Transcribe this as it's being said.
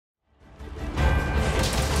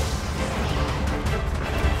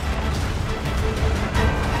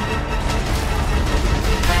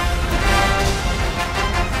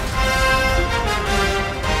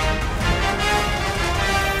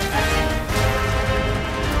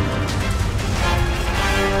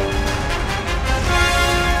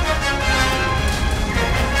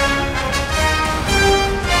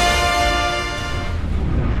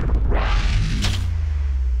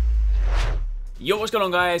What's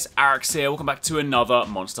going on, guys? Arekkz here, welcome back to another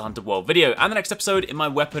Monster Hunter World video, and the next episode in my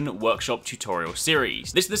Weapon Workshop tutorial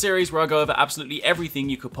series. This is the series where I go over absolutely everything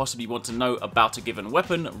you could possibly want to know about a given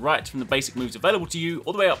weapon, right from the basic moves available to you,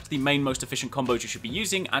 all the way up to the main most efficient combos you should be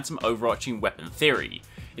using, and some overarching weapon theory.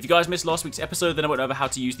 If you guys missed last week's episode, then I went over how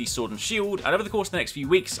to use the sword and shield, and over the course of the next few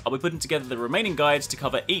weeks, I'll be putting together the remaining guides to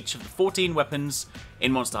cover each of the 14 weapons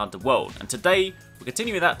in Monster Hunter World, and today, we'll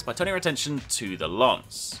continue with that by turning our attention to the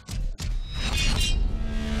Lance.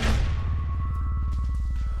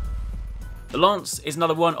 The Lance is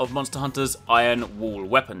another one of Monster Hunter's Iron Wall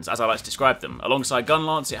weapons, as I like to describe them. Alongside Gun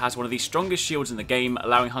Lance, it has one of the strongest shields in the game,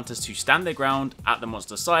 allowing hunters to stand their ground at the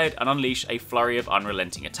monster's side and unleash a flurry of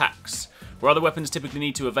unrelenting attacks. Where other weapons typically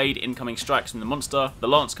need to evade incoming strikes from the monster, the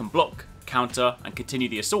Lance can block, counter, and continue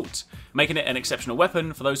the assault, making it an exceptional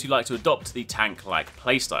weapon for those who like to adopt the tank-like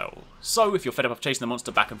playstyle. So if you're fed up of chasing the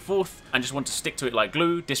monster back and forth, and just want to stick to it like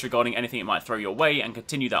glue, disregarding anything it might throw your way and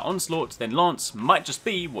continue that onslaught, then Lance might just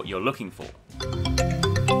be what you're looking for.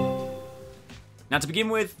 Now, to begin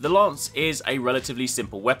with, the Lance is a relatively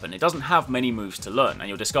simple weapon. It doesn't have many moves to learn, and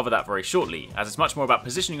you'll discover that very shortly, as it's much more about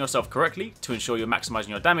positioning yourself correctly to ensure you're maximising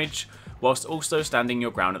your damage, whilst also standing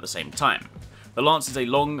your ground at the same time. The Lance is a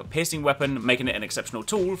long, piercing weapon, making it an exceptional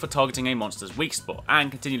tool for targeting a monster's weak spot, and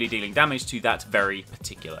continually dealing damage to that very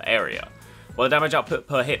particular area. While the damage output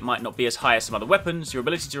per hit might not be as high as some other weapons, your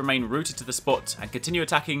ability to remain rooted to the spot and continue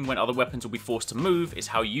attacking when other weapons will be forced to move is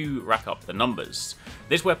how you rack up the numbers.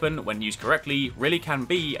 This weapon, when used correctly, really can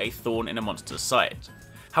be a thorn in a monster's side.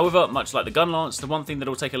 However, much like the Gun Lance, the one thing that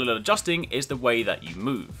will take a little adjusting is the way that you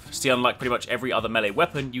move. See, unlike pretty much every other melee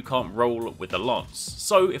weapon, you can't roll with the Lance.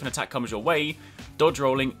 So if an attack comes your way, dodge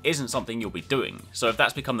rolling isn't something you'll be doing. So if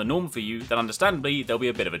that's become the norm for you, then understandably there'll be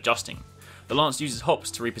a bit of adjusting. The Lance uses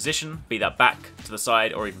hops to reposition, be that back, to the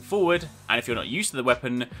side, or even forward, and if you're not used to the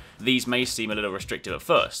weapon, these may seem a little restrictive at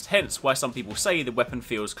first, hence why some people say the weapon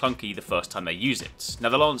feels clunky the first time they use it. Now,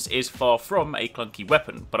 the Lance is far from a clunky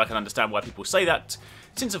weapon, but I can understand why people say that,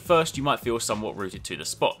 since at first you might feel somewhat rooted to the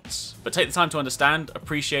spot. But take the time to understand,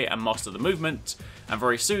 appreciate, and master the movement, and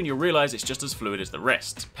very soon you'll realise it's just as fluid as the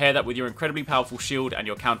rest. Pair that with your incredibly powerful shield and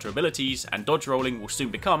your counter abilities, and dodge rolling will soon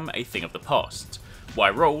become a thing of the past. Why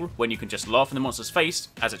roll when you can just laugh in the monster's face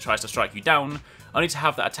as it tries to strike you down, only to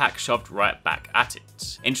have that attack shoved right back at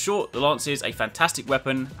it? In short, the Lance is a fantastic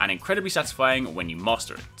weapon and incredibly satisfying when you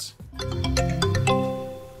master it.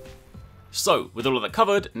 So, with all of that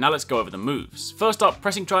covered, now let's go over the moves. First up,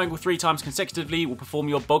 pressing triangle 3 times consecutively will perform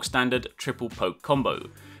your bog standard triple poke combo.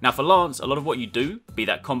 Now for Lance, a lot of what you do, be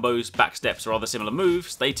that combos, backsteps, or other similar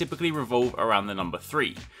moves, they typically revolve around the number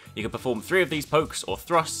 3. You can perform 3 of these pokes, or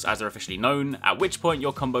thrusts as they're officially known, at which point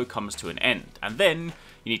your combo comes to an end, and then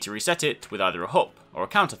you need to reset it with either a hop or a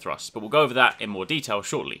counter thrust, but we'll go over that in more detail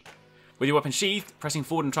shortly. With your weapon sheathed, pressing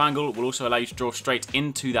forward and triangle will also allow you to draw straight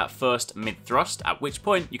into that first mid thrust, at which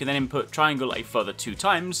point you can then input triangle a further 2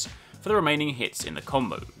 times for the remaining hits in the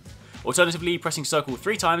combo. Alternatively, pressing circle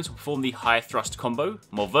 3 times will perform the high thrust combo,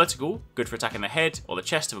 more vertical, good for attacking the head or the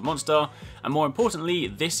chest of a monster, and more importantly,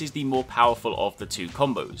 this is the more powerful of the 2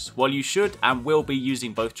 combos. While you should and will be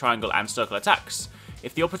using both triangle and circle attacks,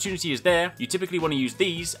 if the opportunity is there, you typically want to use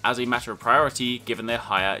these as a matter of priority given their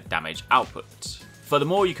higher damage output.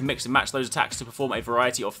 Furthermore, you can mix and match those attacks to perform a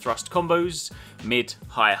variety of thrust combos, mid,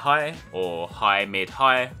 high, high, or high, mid,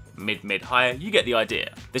 high, mid, mid, high, you get the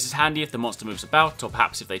idea. This is handy if the monster moves about, or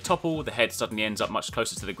perhaps if they topple, the head suddenly ends up much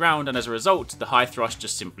closer to the ground, and as a result, the high thrust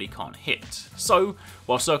just simply can't hit. So,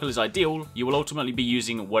 while circle is ideal, you will ultimately be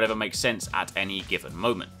using whatever makes sense at any given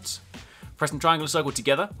moment. Pressing triangle and circle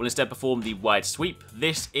together will instead perform the wide sweep.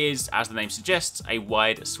 This is, as the name suggests, a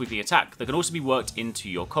wide sweeping attack that can also be worked into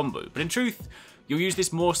your combo, but in truth, you'll use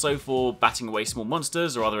this more so for batting away small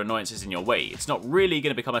monsters or other annoyances in your way. It's not really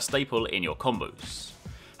going to become a staple in your combos.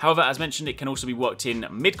 However, as mentioned, it can also be worked in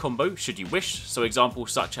mid-combo should you wish, so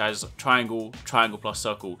examples such as triangle, triangle plus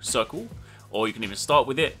circle, circle, or you can even start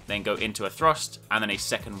with it, then go into a thrust, and then a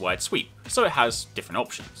second wide sweep, so it has different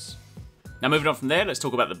options. Now moving on from there, let's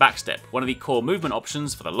talk about the backstep, one of the core movement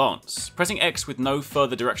options for the Lance. Pressing X with no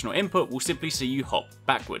further directional input will simply see you hop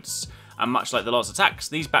backwards. And much like the Lance attacks,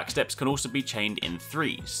 these backsteps can also be chained in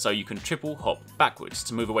 3s, so you can triple hop backwards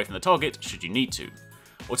to move away from the target should you need to.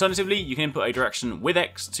 Alternatively, you can input a direction with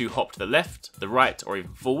X to hop to the left, the right, or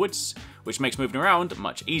even forwards, which makes moving around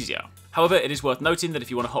much easier. However, it is worth noting that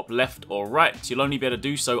if you want to hop left or right, you'll only be able to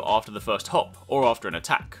do so after the first hop, or after an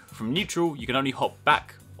attack. From neutral, you can only hop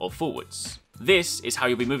back or forwards. This is how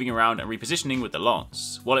you'll be moving around and repositioning with the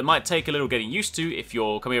Lance. While it might take a little getting used to if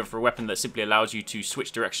you're coming over for a weapon that simply allows you to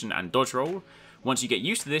switch direction and dodge roll, Once you get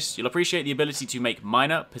used to this, you'll appreciate the ability to make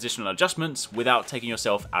minor positional adjustments without taking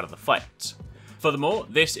yourself out of the fight. Furthermore,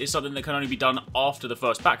 this is something that can only be done after the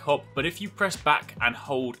first back hop, but if you press back and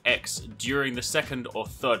hold X during the second or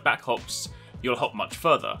third back hops, you'll hop much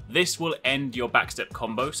further. This will end your backstep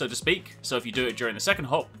combo, so to speak, so if you do it during the second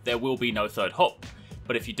hop, there will be no third hop.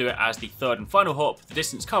 But if you do it as the third and final hop, the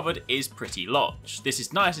distance covered is pretty large. This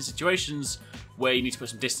is nice in situations where you need to put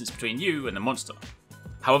some distance between you and the monster.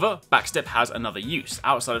 However, backstep has another use,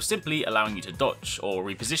 outside of simply allowing you to dodge or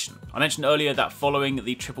reposition. I mentioned earlier that following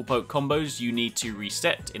the triple poke combos, you need to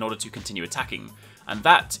reset in order to continue attacking, and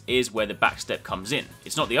that is where the backstep comes in.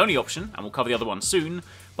 It's not the only option, and we'll cover the other one soon,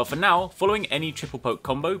 but for now, following any triple poke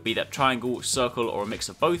combo, be that triangle, circle, or a mix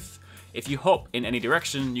of both, if you hop in any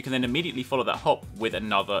direction, you can then immediately follow that hop with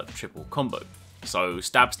another triple combo. So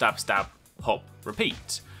stab, stab, stab, hop,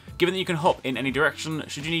 repeat. Given that you can hop in any direction,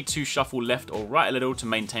 should you need to shuffle left or right a little to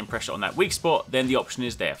maintain pressure on that weak spot, then the option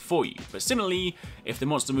is there for you. But similarly, if the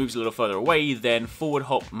monster moves a little further away, then forward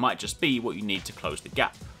hop might just be what you need to close the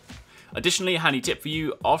gap. Additionally, a handy tip for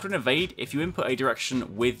you, after an evade, if you input a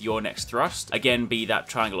direction with your next thrust, again be that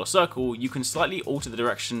triangle or circle, you can slightly alter the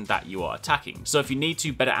direction that you are attacking. So if you need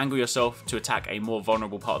to better angle yourself to attack a more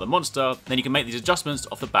vulnerable part of the monster, then you can make these adjustments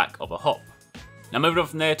off the back of a hop. Now moving on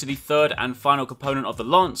from there to the third and final component of the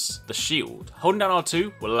lance, the shield. Holding down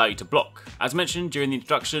R2 will allow you to block. As mentioned during the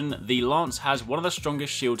introduction, the lance has one of the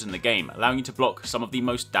strongest shields in the game, allowing you to block some of the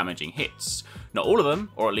most damaging hits. Not all of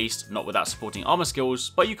them, or at least not without supporting armor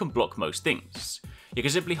skills, but you can block most things. You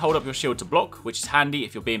can simply hold up your shield to block, which is handy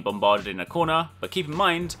if you're being bombarded in a corner, but keep in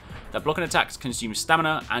mind that blocking attacks consumes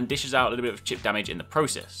stamina and dishes out a little bit of chip damage in the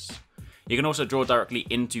process. You can also draw directly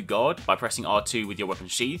into guard by pressing R2 with your weapon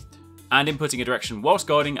sheathed, and inputting a direction whilst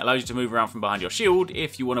guarding allows you to move around from behind your shield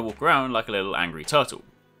if you want to walk around like a little angry turtle.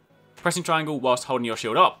 Pressing triangle whilst holding your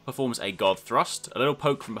shield up performs a guard thrust, a little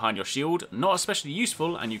poke from behind your shield, not especially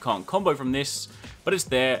useful and you can't combo from this, but it's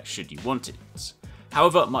there should you want it.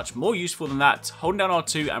 However, much more useful than that, holding down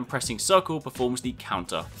R2 and pressing circle performs the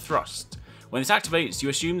counter thrust. When this activates, you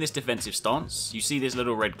assume this defensive stance, you see this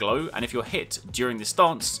little red glow, and if you're hit during this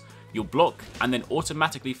stance, you'll block and then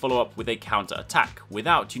automatically follow up with a counter attack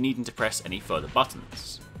without you needing to press any further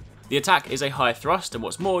buttons. The attack is a high thrust, and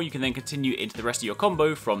what's more, you can then continue into the rest of your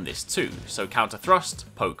combo from this too, so counter thrust,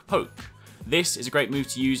 poke, poke. This is a great move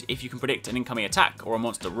to use if you can predict an incoming attack or a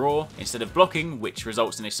monster roar. Instead of blocking, which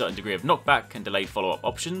results in a certain degree of knockback and delayed follow-up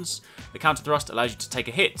options, the counter thrust allows you to take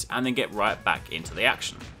a hit and then get right back into the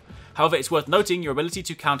action. However, it's worth noting your ability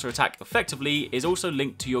to counter-attack effectively is also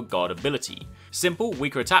linked to your guard ability. Simple,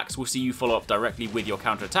 weaker attacks will see you follow up directly with your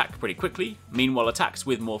counter-attack pretty quickly, meanwhile attacks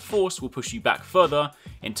with more force will push you back further,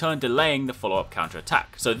 in turn delaying the follow-up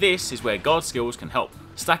counter-attack. So this is where guard skills can help.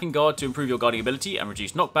 Stacking guard to improve your guarding ability and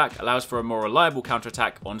reduce knockback allows for a more reliable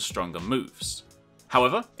counter-attack on stronger moves.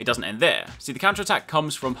 However, it doesn't end there. See, the counter-attack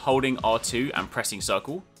comes from holding R2 and pressing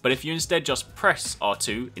circle, but if you instead just press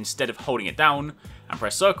R2 instead of holding it down and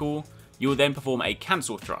press circle, you will then perform a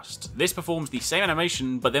cancel thrust. This performs the same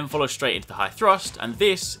animation, but then follows straight into the high thrust, and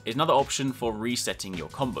this is another option for resetting your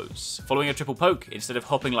combos. Following a triple poke, instead of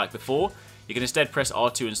hopping like before, you can instead press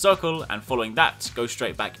R2 and circle, and following that, go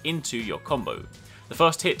straight back into your combo. The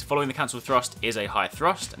first hit following the cancel thrust is a high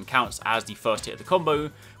thrust and counts as the first hit of the combo,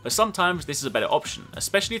 but sometimes this is a better option,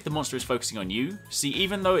 especially if the monster is focusing on you. See,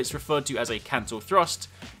 even though it's referred to as a cancel thrust,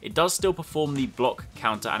 it does still perform the block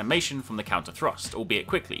counter animation from the counter thrust, albeit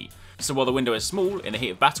quickly. So while the window is small in the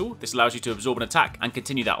heat of battle, this allows you to absorb an attack and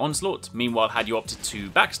continue that onslaught. Meanwhile, had you opted to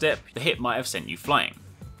backstep, the hit might have sent you flying.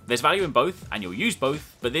 There's value in both, and you'll use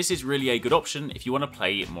both, but this is really a good option if you want to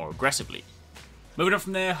play more aggressively. Moving on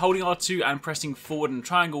from there, holding R2 and pressing forward and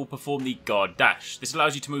triangle perform the guard dash. This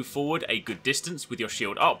allows you to move forward a good distance with your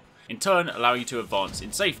shield up, in turn allowing you to advance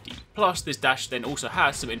in safety. Plus, this dash then also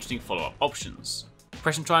has some interesting follow-up options.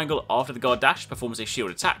 Pressing triangle after the guard dash performs a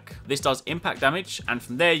shield attack. This does impact damage, and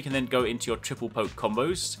from there you can then go into your triple poke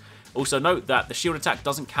combos. Also note that the shield attack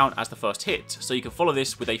doesn't count as the first hit, so you can follow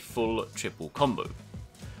this with a full triple combo.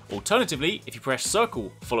 Alternatively, if you press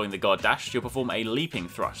circle following the guard dash, you'll perform a leaping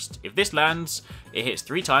thrust. If this lands, it hits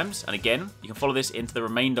 3 times, and again, you can follow this into the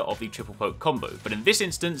remainder of the triple poke combo. But in this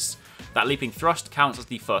instance, that leaping thrust counts as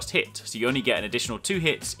the first hit, so you only get an additional 2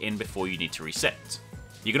 hits in before you need to reset.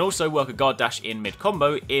 You can also work a guard dash in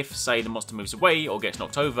mid-combo if, say, the monster moves away or gets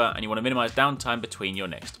knocked over and you want to minimise downtime between your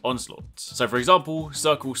next onslaughts. So for example,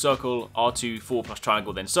 circle, circle, R2, forward plus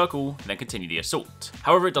triangle, then circle, then continue the assault.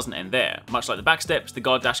 However, it doesn't end there. Much like the backsteps, the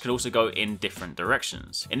guard dash can also go in different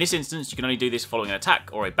directions. In this instance, you can only do this following an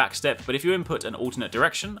attack or a backstep, but if you input an alternate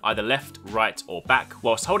direction, either left, right, or back,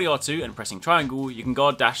 whilst holding R2 and pressing triangle, you can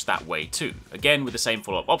guard dash that way too. Again, with the same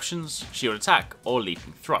follow-up options, shield attack or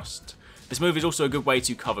leaping thrust. This move is also a good way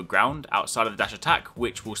to cover ground outside of the dash attack,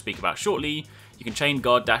 which we'll speak about shortly. You can chain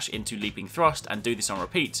guard dash into leaping thrust and do this on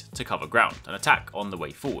repeat to cover ground, an attack on the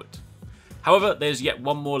way forward. However, there's yet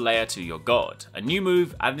one more layer to your guard, a new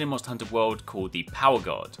move added in Monster Hunter World called the Power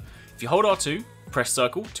Guard. If you hold R2, press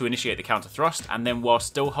circle to initiate the counter thrust, and then while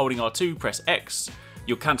still holding R2, press X,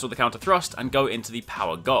 you'll cancel the counter thrust and go into the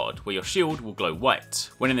Power Guard, where your shield will glow white.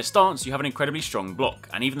 When in this stance, you have an incredibly strong block,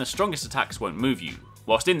 and even the strongest attacks won't move you.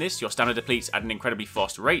 Whilst in this, your stamina depletes at an incredibly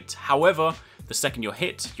fast rate. However, the second you're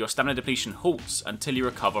hit, your stamina depletion halts until you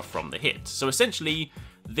recover from the hit. So essentially,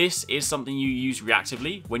 this is something you use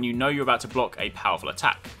reactively when you know you're about to block a powerful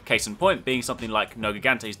attack. Case in point being something like No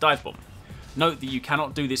Gigante's dive bomb. Note that you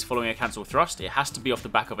cannot do this following a cancel thrust, it has to be off the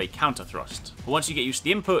back of a counter thrust. But once you get used to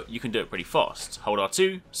the input, you can do it pretty fast. Hold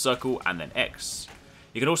R2, circle, and then X.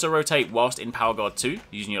 You can also rotate whilst in Power Guard 2,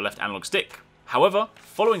 using your left analog stick. However,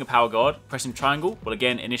 following a Power Guard, pressing triangle will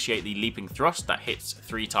again initiate the leaping thrust that hits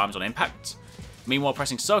 3 times on impact. Meanwhile,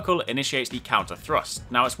 pressing circle initiates the counter thrust.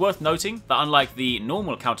 Now it's worth noting that unlike the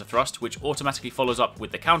normal counter thrust, which automatically follows up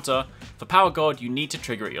with the counter, for Power Guard you need to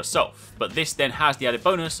trigger it yourself, but this then has the added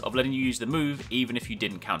bonus of letting you use the move even if you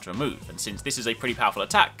didn't counter a move, and since this is a pretty powerful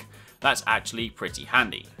attack, that's actually pretty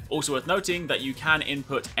handy. Also worth noting that you can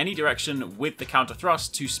input any direction with the counter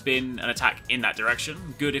thrust to spin an attack in that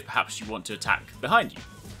direction, good if perhaps you want to attack behind you.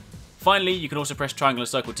 Finally, you can also press triangle and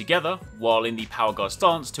circle together while in the Power Guard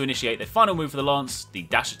stance to initiate the final move for the lance, the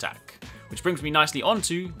dash attack, which brings me nicely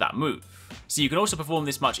onto that move. So you can also perform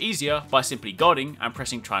this much easier by simply guarding and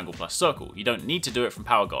pressing triangle plus circle. You don't need to do it from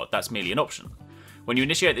Power Guard, that's merely an option. When you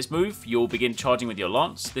initiate this move, you'll begin charging with your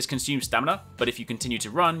lance. This consumes stamina, but if you continue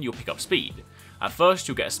to run, you'll pick up speed. At first,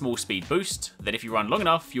 you'll get a small speed boost, then if you run long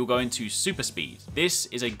enough, you'll go into super speed. This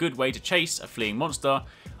is a good way to chase a fleeing monster,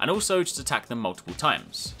 and also just attack them multiple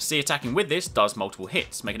times. See, attacking with this does multiple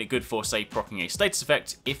hits, making it good for, say, proccing a status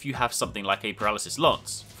effect if you have something like a paralysis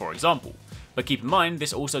lance, for example. But keep in mind,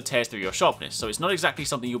 this also tears through your sharpness, so it's not exactly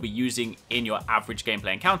something you'll be using in your average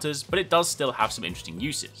gameplay encounters, but it does still have some interesting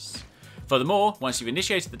uses. Furthermore, once you've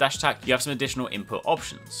initiated the dash attack, you have some additional input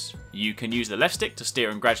options. You can use the left stick to steer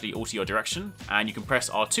and gradually alter your direction, and you can press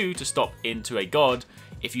R2 to stop into a guard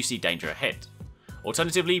if you see danger ahead.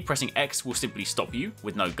 Alternatively, pressing X will simply stop you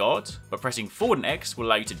with no guard, but pressing forward and X will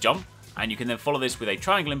allow you to jump, and you can then follow this with a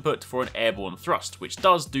triangle input for an airborne thrust, which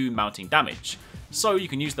does do mounting damage, so you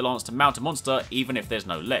can use the lance to mount a monster even if there's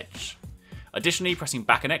no ledge. Additionally, pressing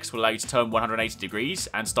back and X will allow you to turn 180 degrees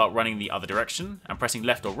and start running the other direction, and pressing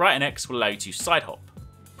left or right and X will allow you to side hop.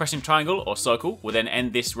 Pressing triangle or circle will then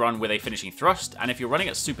end this run with a finishing thrust, and if you're running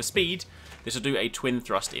at super speed, this will do a twin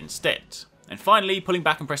thrust instead. And finally, pulling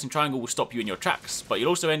back and pressing triangle will stop you in your tracks, but you'll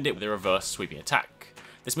also end it with a reverse sweeping attack.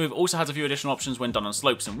 This move also has a few additional options when done on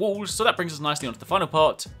slopes and walls, so that brings us nicely onto the final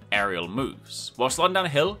part, aerial moves. While sliding down a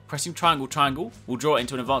hill, pressing triangle will draw it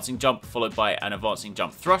into an advancing jump followed by an advancing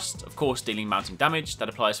jump thrust, of course dealing mounting damage. That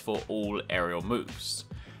applies for all aerial moves.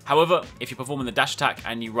 However, if you're performing the dash attack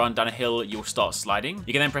and you run down a hill, you'll start sliding.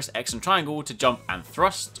 You can then press X and triangle to jump and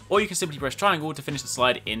thrust, or you can simply press triangle to finish the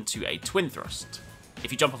slide into a twin thrust.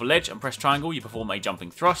 If you jump off a ledge and press triangle, you perform a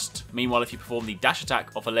jumping thrust. Meanwhile, if you perform the dash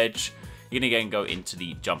attack off a ledge, you can again go into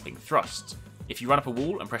the jumping thrust. If you run up a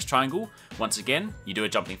wall and press triangle, once again, you do a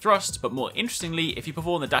jumping thrust, but more interestingly, if you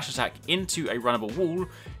perform the dash attack into a runnable wall,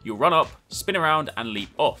 you'll run up, spin around, and leap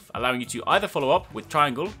off, allowing you to either follow up with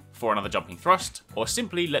triangle for another jumping thrust, or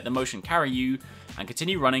simply let the motion carry you and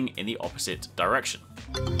continue running in the opposite direction.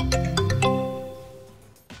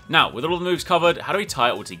 Now, with all the moves covered, how do we tie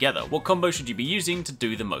it all together? What combo should you be using to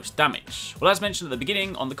do the most damage? Well, as mentioned at the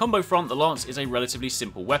beginning, on the combo front, the lance is a relatively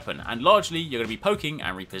simple weapon, and largely you're going to be poking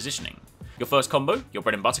and repositioning. Your first combo, your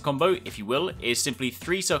bread and butter combo, if you will, is simply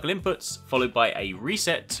 3 circle inputs, followed by a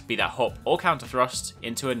reset, be that hop or counter thrust,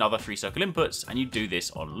 into another 3 circle inputs, and you do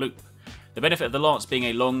this on loop. The benefit of the lance being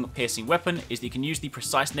a long, piercing weapon is that you can use the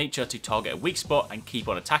precise nature to target a weak spot and keep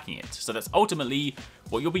on attacking it, so that's ultimately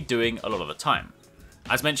what you'll be doing a lot of the time.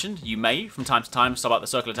 As mentioned, you may, from time to time, sub out the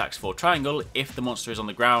circle attacks for triangle if the monster is on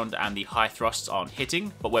the ground and the high thrusts aren't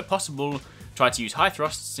hitting, but where possible, try to use high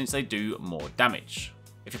thrusts since they do more damage.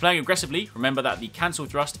 If you're playing aggressively, remember that the cancel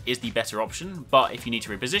thrust is the better option, but if you need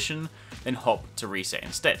to reposition, then hop to reset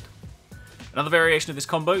instead. Another variation of this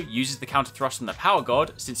combo uses the counter thrust from the power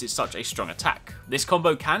guard since it's such a strong attack. This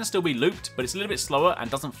combo can still be looped, but it's a little bit slower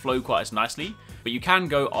and doesn't flow quite as nicely, but you can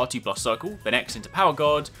go R2 plus circle, then X into power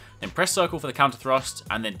guard, then press circle for the counter thrust,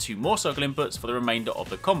 and then 2 more circle inputs for the remainder of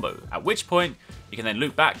the combo, at which point you can then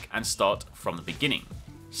loop back and start from the beginning.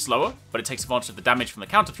 Slower, but it takes advantage of the damage from the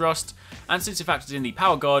counter thrust, and since it factors in the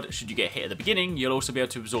power guard, should you get hit at the beginning, you'll also be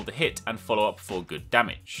able to absorb the hit and follow up for good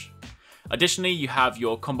damage. Additionally, you have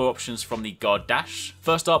your combo options from the guard dash.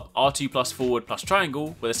 First up, R2 plus forward plus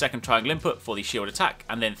triangle, with a second triangle input for the shield attack,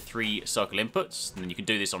 and then 3 circle inputs, and then you can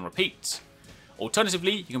do this on repeat.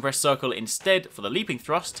 Alternatively, you can press circle instead for the leaping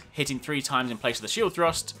thrust, hitting 3 times in place of the shield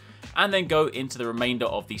thrust, and then go into the remainder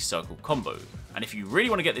of the circle combo. And if you really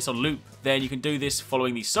want to get this on loop, then you can do this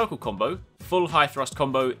following the circle combo, full high thrust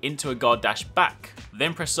combo into a guard dash back,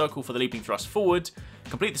 then press circle for the leaping thrust forward,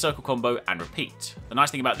 complete the circle combo and repeat. The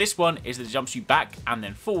nice thing about this one is that it jumps you back and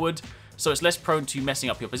then forward, so it's less prone to messing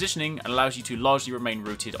up your positioning and allows you to largely remain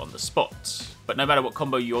rooted on the spot. But no matter what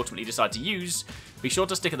combo you ultimately decide to use, be sure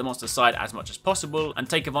to stick at the monster's side as much as possible and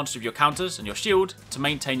take advantage of your counters and your shield to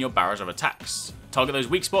maintain your barrage of attacks. Target those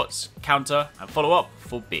weak spots, counter, and follow up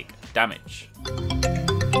for big damage.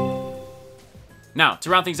 Now, to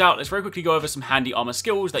round things out, let's very quickly go over some handy armor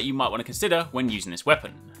skills that you might want to consider when using this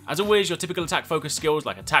weapon. As always, your typical attack focus skills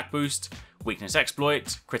like attack boost, weakness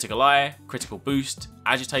exploit, critical eye, critical boost,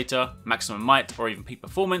 agitator, maximum might, or even peak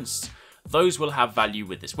performance, those will have value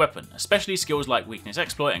with this weapon, especially skills like weakness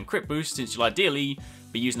exploit and crit boost, since you'll ideally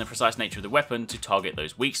be using the precise nature of the weapon to target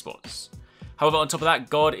those weak spots. However, on top of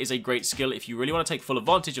that, guard is a great skill if you really want to take full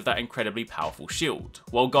advantage of that incredibly powerful shield.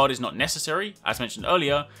 While guard is not necessary, as mentioned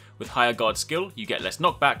earlier, with higher guard skill, you get less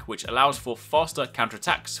knockback, which allows for faster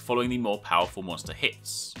counterattacks following the more powerful monster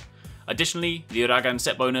hits. Additionally, the Uragan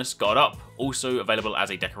set bonus, Guard Up, also available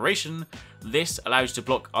as a decoration. This allows you to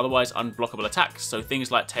block otherwise unblockable attacks, so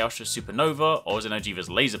things like Teostra's Supernova or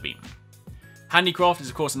Xeno'jiiva's Laser Beam. Handicraft is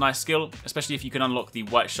of course a nice skill, especially if you can unlock the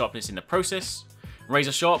white sharpness in the process.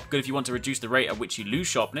 Razor Sharp, good if you want to reduce the rate at which you lose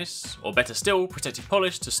sharpness, or better still, Protective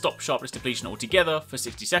Polish to stop sharpness depletion altogether for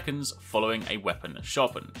 60 seconds following a weapon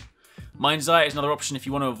sharpen. Mind's Eye is another option if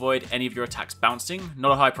you want to avoid any of your attacks bouncing.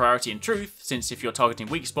 Not a high priority in truth, since if you're targeting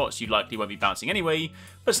weak spots you likely won't be bouncing anyway,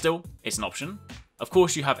 but still, it's an option. Of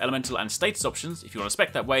course you have elemental and status options if you want to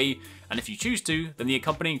spec that way, and if you choose to, then the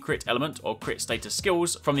accompanying crit element or crit status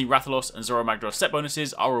skills from the Rathalos and Zoro Magdaros set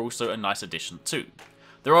bonuses are also a nice addition too.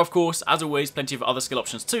 There are of course, as always, plenty of other skill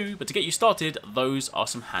options too, but to get you started, those are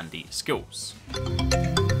some handy skills.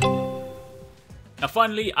 Now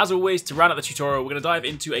finally, as always, to round out the tutorial, we're going to dive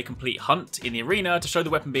into a complete hunt in the arena to show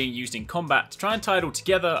the weapon being used in combat to try and tie it all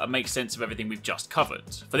together and make sense of everything we've just covered.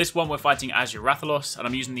 For this one, we're fighting as your Rathalos, and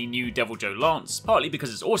I'm using the new Devil Joe Lance, partly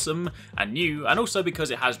because it's awesome and new, and also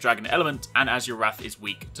because it has Dragon element, and as your Wrath is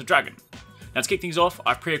weak to Dragon. Now to kick things off,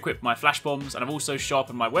 I've pre-equipped my flash bombs, and I've also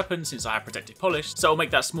sharpened my weapon since I have Protective Polish, so it'll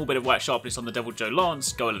make that small bit of white sharpness on the Devil Joe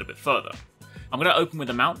Lance go a little bit further. I'm going to open with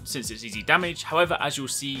a mount since it's easy damage, however as you'll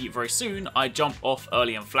see very soon, I jump off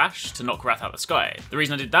early and flash to knock Wrath out of the sky. The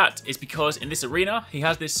reason I did that is because in this arena, he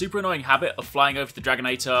has this super annoying habit of flying over the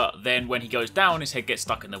Dragonator, then when he goes down, his head gets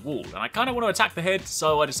stuck in the wall, and I kind of want to attack the head,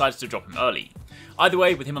 so I decided to drop him early. Either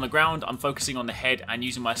way, with him on the ground, I'm focusing on the head and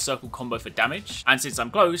using my circle combo for damage, and since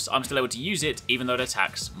I'm close, I'm still able to use it even though it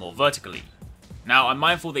attacks more vertically. Now, I'm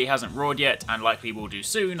mindful that he hasn't roared yet, and likely will do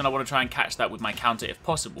soon, and I want to try and catch that with my counter if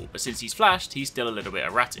possible, but since he's flashed, he's still a little bit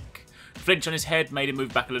erratic. The flinch on his head made him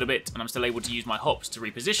move back a little bit, and I'm still able to use my hops to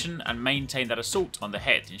reposition and maintain that assault on the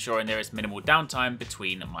head, ensuring there is minimal downtime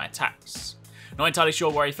between my attacks. Not entirely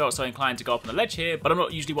sure why he felt so inclined to go up on the ledge here, but I'm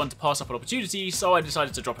not usually one to pass up an opportunity, so I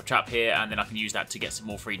decided to drop a trap here, and then I can use that to get some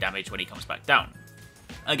more free damage when he comes back down.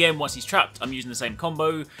 Again, once he's trapped, I'm using the same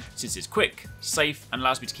combo, since it's quick, safe, and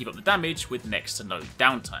allows me to keep up the damage with next to no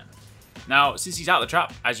downtime. Now, since he's out of the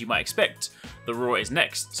trap, as you might expect, the roar is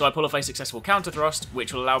next, so I pull off a successful counter thrust,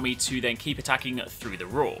 which will allow me to then keep attacking through the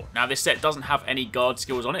roar. Now, this set doesn't have any guard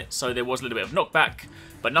skills on it, so there was a little bit of knockback,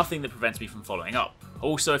 but nothing that prevents me from following up.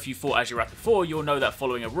 Also, if you fought as your Wrath before, you'll know that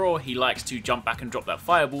following a roar, he likes to jump back and drop that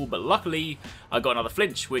fireball, but luckily, I got another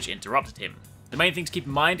flinch, which interrupted him. The main thing to keep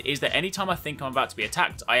in mind is that anytime I think I'm about to be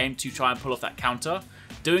attacked, I aim to try and pull off that counter.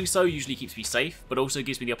 Doing so usually keeps me safe, but also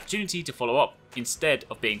gives me the opportunity to follow up instead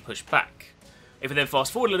of being pushed back. If we then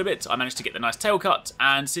fast forward a little bit, I managed to get the nice tail cut,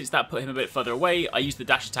 and since that put him a bit further away, I used the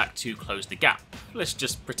dash attack to close the gap. Let's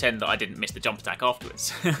just pretend that I didn't miss the jump attack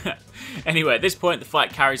afterwards. Anyway, at this point the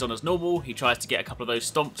fight carries on as normal. He tries to get a couple of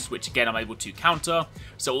those stomps, which again I'm able to counter.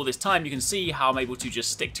 So all this time you can see how I'm able to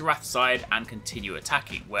just stick to Wrath's side and continue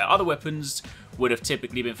attacking, where other weapons would have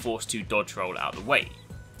typically been forced to dodge roll out of the way.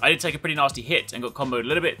 I did take a pretty nasty hit and got comboed a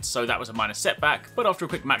little bit, so that was a minor setback, but after a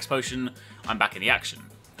quick max potion, I'm back in the action.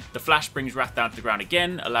 The flash brings Wrath down to the ground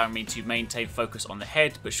again, allowing me to maintain focus on the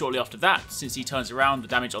head, but shortly after that, since he turns around, the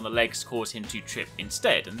damage on the legs cause him to trip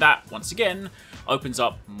instead, and that, once again, opens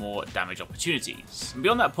up more damage opportunities. And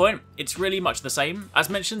beyond that point, it's really much the same. As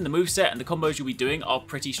mentioned, the moveset and the combos you'll be doing are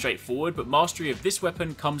pretty straightforward, but mastery of this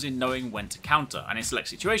weapon comes in knowing when to counter, and in select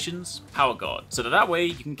situations, power guard, so that way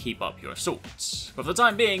you can keep up your assaults. But for the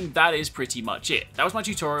time being, that is pretty much it. That was my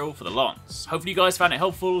tutorial for the Lance. Hopefully you guys found it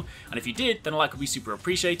helpful, and if you did, then a like would be super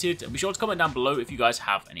appreciated. And be sure to comment down below if you guys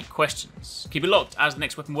have any questions. Keep it locked, as the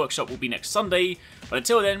next weapon workshop will be next Sunday, but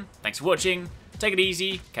until then, thanks for watching, take it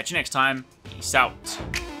easy, catch you next time, peace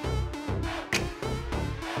out.